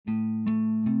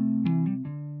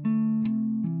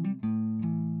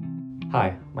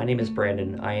Hi, my name is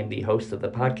Brandon. I am the host of the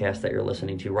podcast that you're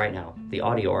listening to right now, The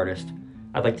Audio Artist.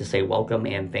 I'd like to say welcome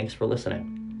and thanks for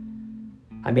listening.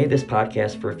 I made this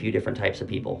podcast for a few different types of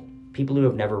people. People who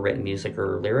have never written music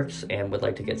or lyrics and would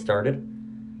like to get started.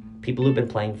 People who've been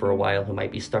playing for a while who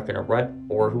might be stuck in a rut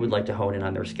or who would like to hone in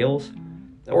on their skills.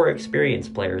 Or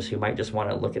experienced players who might just want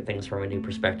to look at things from a new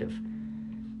perspective.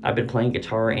 I've been playing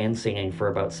guitar and singing for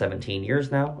about 17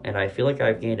 years now, and I feel like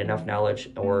I've gained enough knowledge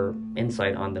or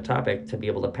insight on the topic to be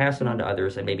able to pass it on to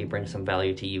others and maybe bring some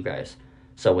value to you guys.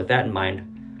 So with that in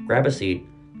mind, grab a seat,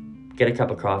 get a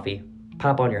cup of coffee,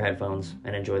 pop on your headphones,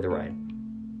 and enjoy the ride.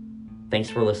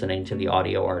 Thanks for listening to The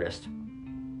Audio Artist.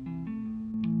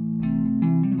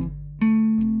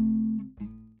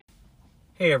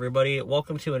 Hey everybody,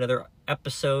 welcome to another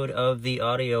episode of The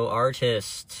Audio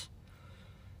Artist.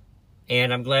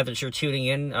 And I'm glad that you're tuning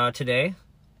in today.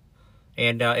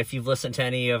 And if you've listened to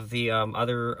any of the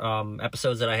other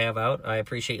episodes that I have out, I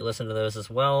appreciate you listening to those as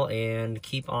well. And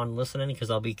keep on listening because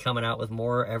I'll be coming out with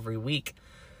more every week.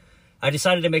 I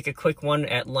decided to make a quick one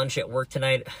at lunch at work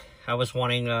tonight. I was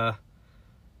wanting to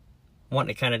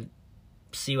kind of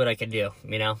see what I could do,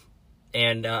 you know.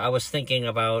 And I was thinking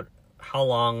about how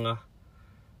long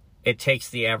it takes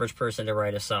the average person to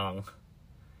write a song.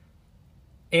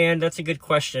 And that's a good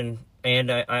question.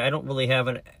 And I don't really have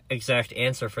an exact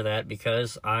answer for that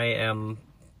because I am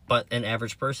but an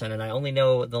average person and I only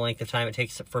know the length of time it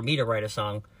takes for me to write a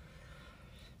song.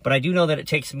 But I do know that it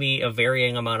takes me a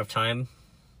varying amount of time.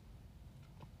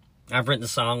 I've written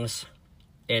songs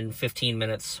in 15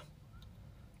 minutes,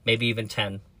 maybe even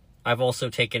 10. I've also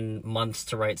taken months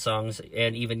to write songs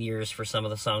and even years for some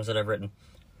of the songs that I've written.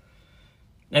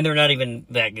 And they're not even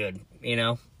that good, you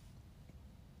know?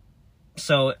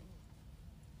 So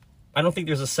I don't think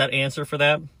there's a set answer for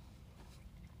that.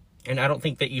 And I don't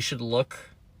think that you should look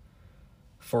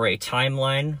for a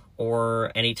timeline or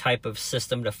any type of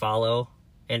system to follow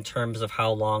in terms of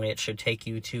how long it should take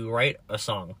you to write a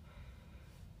song.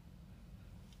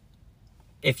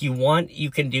 If you want,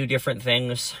 you can do different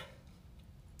things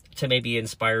to maybe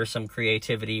inspire some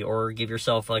creativity or give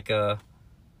yourself like a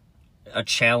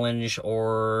challenge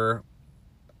or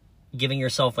giving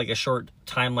yourself like a short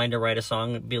timeline to write a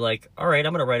song. Be like, all right,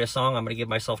 I'm going to write a song. I'm going to give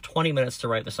myself 20 minutes to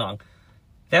write the song.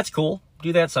 That's cool.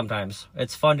 Do that sometimes.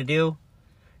 It's fun to do.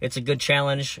 It's a good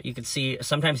challenge. You can see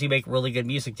sometimes you make really good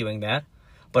music doing that.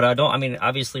 But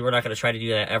obviously we're not going to try to do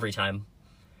that every time.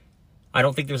 I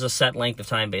don't think there's a set length of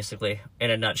time, basically, in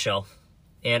a nutshell.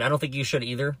 And I don't think you should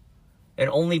either. And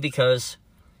only because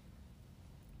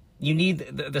you need,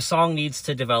 the song needs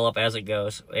to develop as it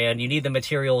goes. And you need the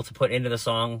material to put into the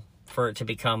song for it to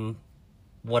become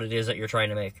what it is that you're trying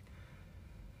to make.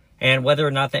 And whether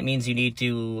or not that means you need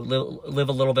to live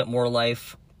a little bit more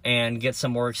life and get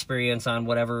some more experience on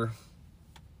whatever.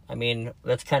 I mean,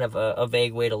 that's kind of a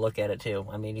vague way to look at it too.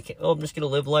 I mean, you can't, I'm just going to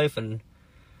live life and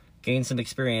gain some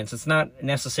experience. It's not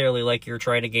necessarily like you're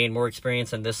trying to gain more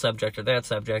experience in this subject or that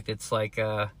subject. It's like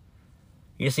you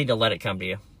just need to let it come to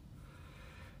you.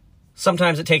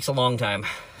 Sometimes it takes a long time.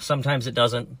 Sometimes it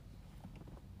doesn't.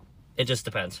 It just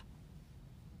depends.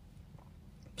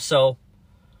 So,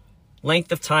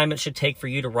 length of time it should take for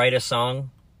you to write a song,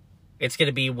 it's going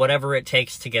to be whatever it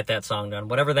takes to get that song done.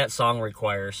 Whatever that song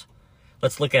requires.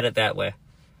 Let's look at it that way.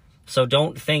 So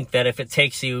don't think that if it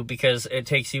takes you, because it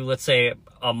takes you, let's say,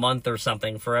 a month or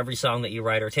something for every song that you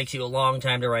write, or it takes you a long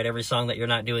time to write every song that you're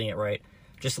not doing it right.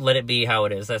 Just let it be how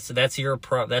it is. That's your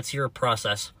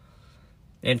process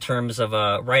in terms of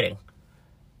writing.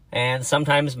 And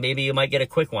sometimes maybe you might get a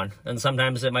quick one. And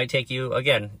sometimes it might take you,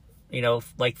 again, you know,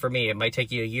 like for me, it might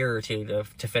take you a year or two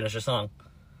to finish a song.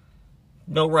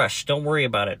 No rush. Don't worry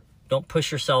about it. Don't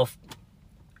push yourself.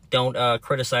 Don't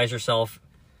criticize yourself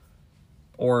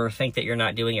or think that you're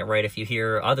not doing it right if you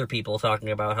hear other people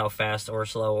talking about how fast or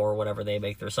slow or whatever they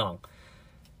make their song.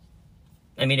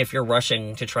 I mean, if you're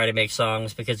rushing to try to make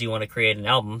songs because you want to create an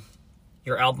album,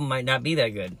 your album might not be that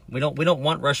good. We don't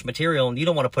want rush material, and you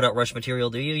don't want to put out rush material,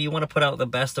 do you? You want to put out the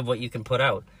best of what you can put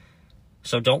out.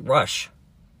 So don't rush.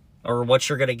 Or what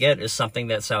you're going to get is something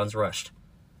that sounds rushed.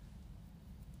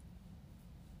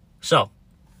 So,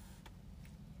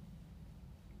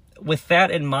 with that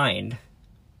in mind,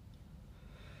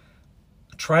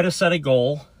 try to set a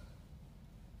goal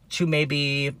to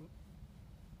maybe,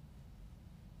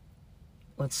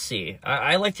 let's see,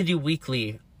 I like to do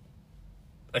weekly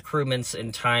accruements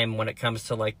in time when it comes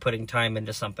to like putting time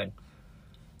into something.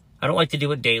 I don't like to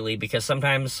do it daily because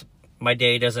sometimes my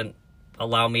day doesn't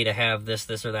allow me to have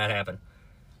this or that happen.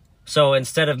 So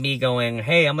instead of me going,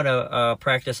 hey, I'm going to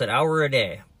practice an hour a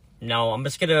day. No, I'm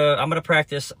going to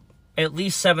practice at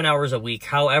least 7 hours a week,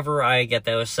 however I get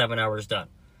those 7 hours done.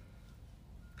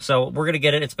 So we're going to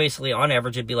get it. It's basically, on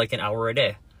average, it'd be like an hour a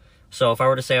day. So if I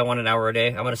were to say I want an hour a day,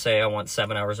 I'm going to say I want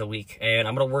 7 hours a week. And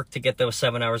I'm going to work to get those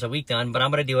 7 hours a week done, but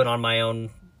I'm going to do it on my own,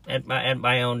 at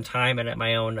my own time and at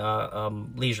my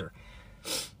own leisure.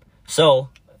 So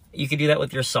you can do that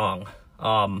with your song.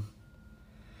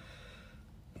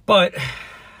 But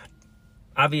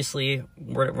obviously,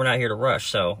 we're not here to rush.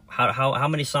 So how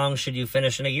many songs should you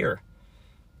finish in a year?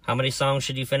 How many songs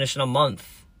should you finish in a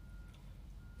month?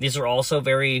 These are also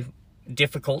very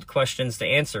difficult questions to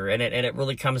answer, and it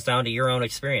really comes down to your own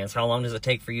experience. How long does it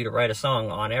take for you to write a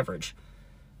song on average?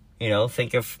 You know,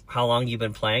 think of how long you've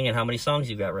been playing and how many songs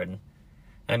you've got written.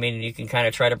 I mean, you can kind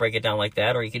of try to break it down like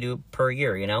that, or you can do it per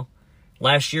year, you know?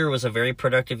 Last year was a very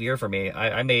productive year for me.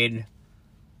 I made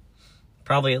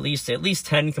probably at least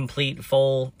 10 complete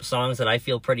full songs that I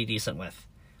feel pretty decent with.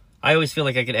 I always feel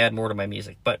like I could add more to my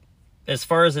music, but as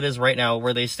far as it is right now,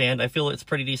 where they stand, I feel it's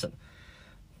pretty decent.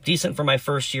 Decent for my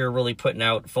first year really putting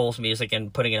out full music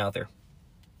and putting it out there.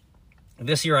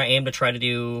 This year I aim to try to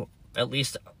do at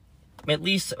least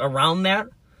around that,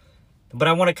 but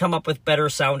I want to come up with better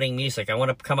sounding music. I want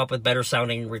to come up with better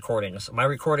sounding recordings. My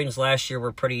recordings last year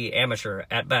were pretty amateur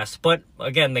at best, but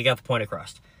again, they got the point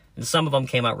across, and some of them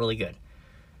came out really good.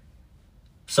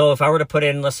 So if I were to put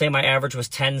in, let's say my average was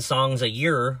 10 songs a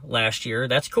year last year,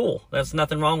 that's cool. That's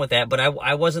nothing wrong with that. But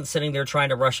I wasn't sitting there trying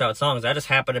to rush out songs. I just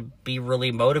happened to be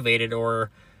really motivated, or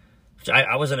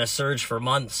I was in a surge for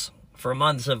months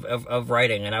of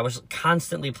writing. And I was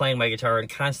constantly playing my guitar and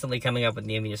constantly coming up with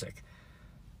new music.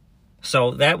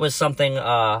 So that was something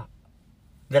that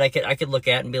I could look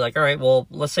at and be like, all right, well,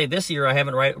 let's say this year I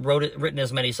haven't written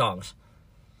as many songs.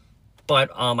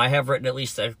 But I have written at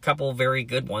least a couple very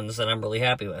good ones that I'm really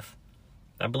happy with.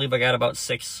 I believe I got about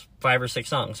 5 or 6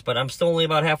 songs, but I'm still only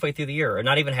about halfway through the year, or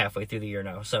not even halfway through the year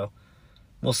now. So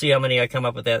we'll see how many I come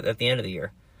up with at the end of the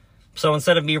year. So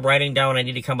instead of me writing down, I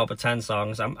need to come up with 10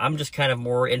 songs, I'm just kind of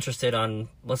more interested on,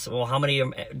 how many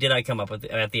did I come up with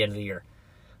at the end of the year?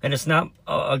 And it's not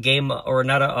a game, or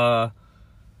not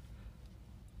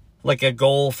like a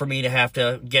goal for me to have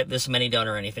to get this many done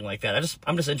or anything like that.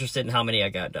 I'm just interested in how many I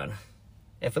got done,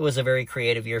 if it was a very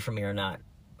creative year for me or not.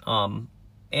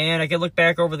 And I could look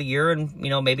back over the year and,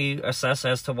 maybe assess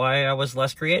as to why I was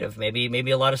less creative.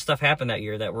 Maybe a lot of stuff happened that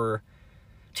year that were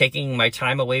taking my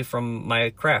time away from my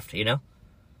craft,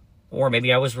 Or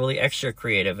maybe I was really extra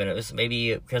creative, and it was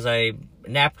maybe because I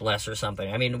napped less or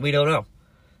something. I mean, we don't know.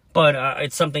 But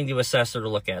it's something to assess or to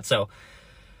look at. So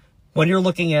when you're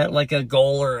looking at like a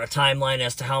goal or a timeline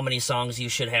as to how many songs you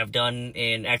should have done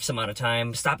in X amount of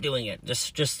time, stop doing it.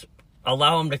 Just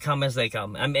allow them to come as they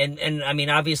come. And I mean,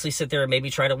 obviously sit there and maybe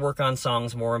try to work on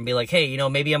songs more and be like, hey,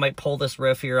 maybe I might pull this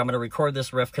riff here. I'm going to record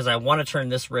this riff because I want to turn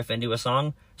this riff into a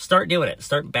song. Start doing it.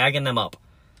 Start bagging them up.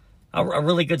 A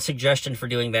really good suggestion for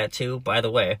doing that too, by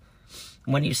the way,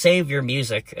 when you save your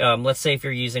music, let's say if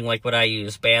you're using like what I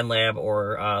use, BandLab,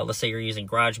 or let's say you're using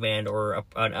GarageBand or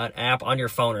an app on your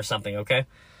phone or something, okay?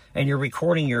 And you're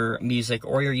recording your music,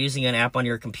 or you're using an app on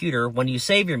your computer, when you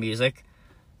save your music,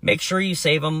 make sure you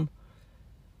save them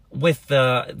with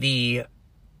the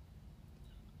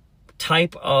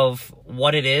type of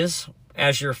what it is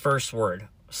as your first word.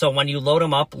 So when you load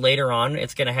them up later on,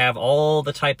 it's going to have all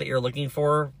the type that you're looking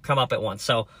for come up at once.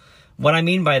 So what I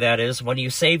mean by that is, when you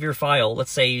save your file,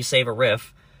 let's say you save a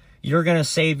riff, you're going to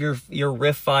save your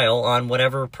riff file on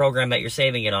whatever program that you're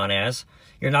saving it on as.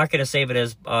 You're not going to save it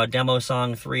as demo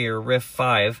song 3 or riff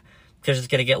 5, because it's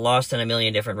going to get lost in a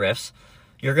million different riffs.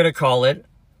 You're going to call it,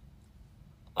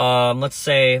 let's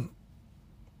say,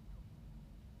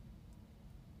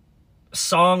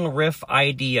 song riff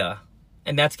idea.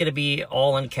 And that's going to be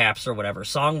all in caps or whatever.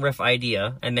 Song riff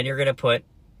idea. And then you're going to put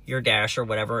your dash or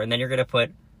whatever. And then you're going to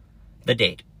put the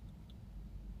date.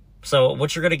 So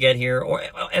what you're going to get here,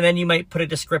 and then you might put a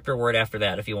descriptor word after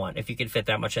that if you want, if you could fit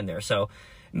that much in there. So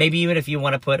maybe even if you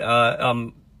want to put,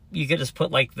 you could just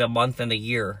put like the month and the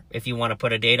year. If you want to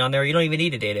put a date on there, you don't even need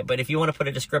to date it. But if you want to put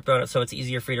a descriptor on it so it's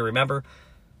easier for you to remember,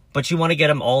 but you want to get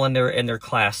them all in their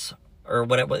class, or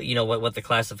what the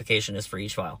classification is for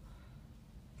each file.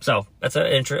 So that's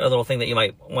a little thing that you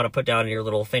might want to put down in your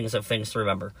little things to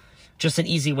remember. Just an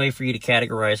easy way for you to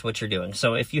categorize what you're doing.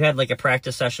 So if you had like a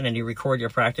practice session and you record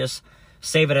your practice,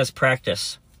 save it as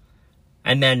practice,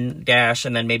 and then dash,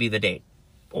 and then maybe the date.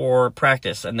 Or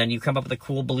practice, and then you come up with a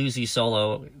cool bluesy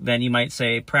solo, then you might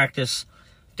say practice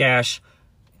dash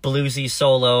bluesy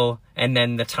solo, and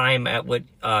then the time at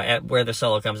where the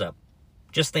solo comes up.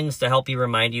 Just things to help you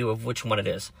remind you of which one it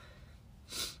is.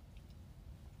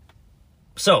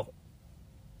 So,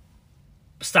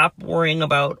 Stop worrying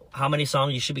about how many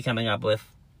songs you should be coming up with.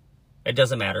 It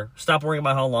doesn't matter. Stop worrying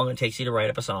about how long it takes you to write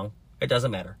up a song. It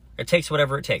doesn't matter. It takes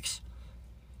whatever it takes.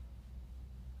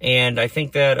 And I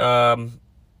think that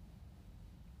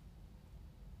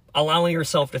allowing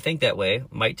yourself to think that way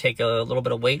might take a little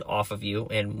bit of weight off of you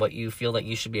and what you feel that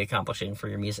you should be accomplishing for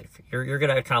your music. You're going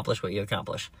to accomplish what you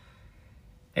accomplish.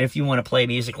 And if you want to play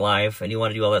music live and you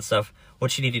want to do all that stuff,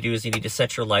 what you need to do is you need to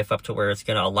set your life up to where it's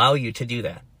going to allow you to do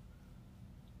that.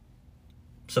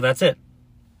 So that's it.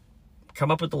 Come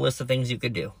up with a list of things you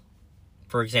could do.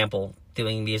 For example,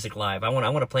 doing music live. I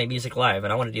want to play music live,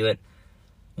 and I want to do it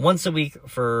once a week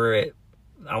for.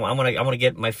 I want to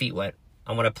get my feet wet.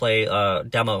 I want to play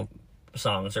demo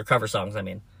songs or cover songs. I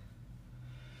mean,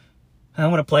 I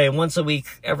want to play once a week,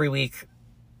 every week,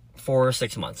 for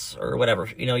 6 months or whatever.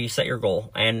 You know, you set your goal,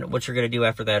 and what you're gonna do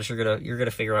after that is you're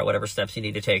gonna figure out whatever steps you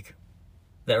need to take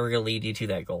that are gonna lead you to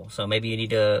that goal. So maybe you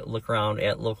need to look around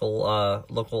at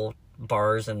local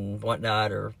bars and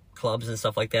whatnot, or clubs and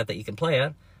stuff like that you can play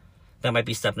at. That might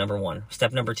be step number 1.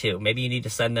 Step number 2, maybe you need to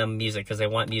send them music because they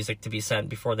want music to be sent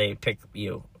before they pick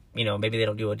you. You know, maybe they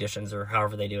don't do auditions or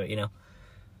however they do it, you know.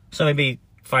 So maybe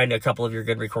find a couple of your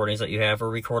good recordings that you have, or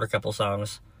record a couple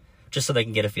songs just so they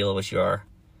can get a feel of what you are.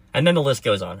 And then the list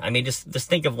goes on. I mean, just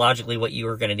think of logically what you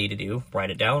are going to need to do,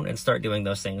 write it down, and start doing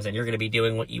those things. And you're going to be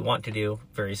doing what you want to do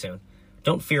very soon.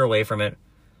 Don't fear away from it.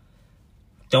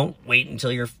 Don't wait until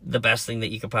you're the best thing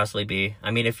that you could possibly be.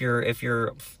 I mean, if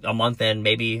you're a month in,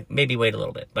 maybe wait a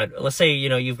little bit. But let's say, you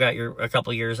know, you've got a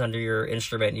couple years under your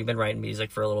instrument and you've been writing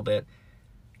music for a little bit.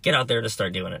 Get out there and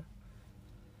start doing it.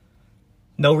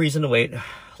 No reason to wait.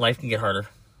 Life can get harder.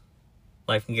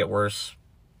 Life can get worse.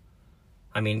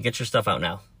 I mean, get your stuff out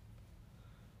now.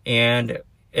 And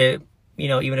it, you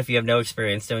know, even if you have no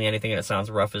experience doing anything that sounds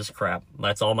rough as crap,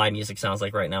 that's all my music sounds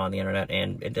like right now on the internet,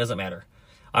 and it doesn't matter.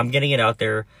 I'm getting it out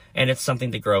there, and it's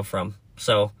something to grow from.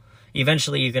 So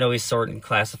eventually you can always sort and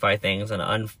classify things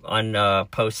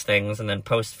and post things, and then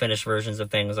post finished versions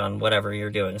of things on whatever you're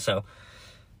doing. So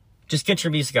just get your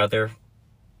music out there.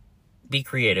 Be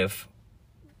creative.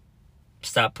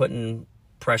 Stop putting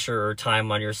pressure or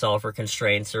time on yourself or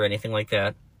constraints or anything like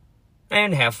that.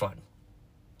 And have fun.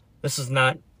 This is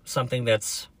not something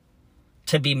that's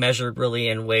to be measured really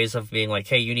in ways of being like,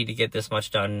 hey, you need to get this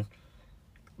much done.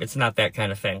 It's not that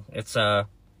kind of thing. It's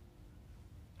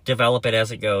develop it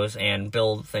as it goes and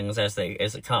build things as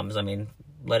it comes. I mean,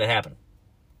 let it happen.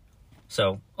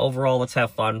 So overall, let's have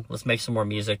fun. Let's make some more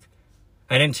music.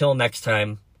 And until next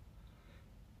time,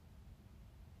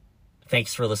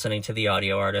 thanks for listening to The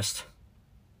Audio Artist.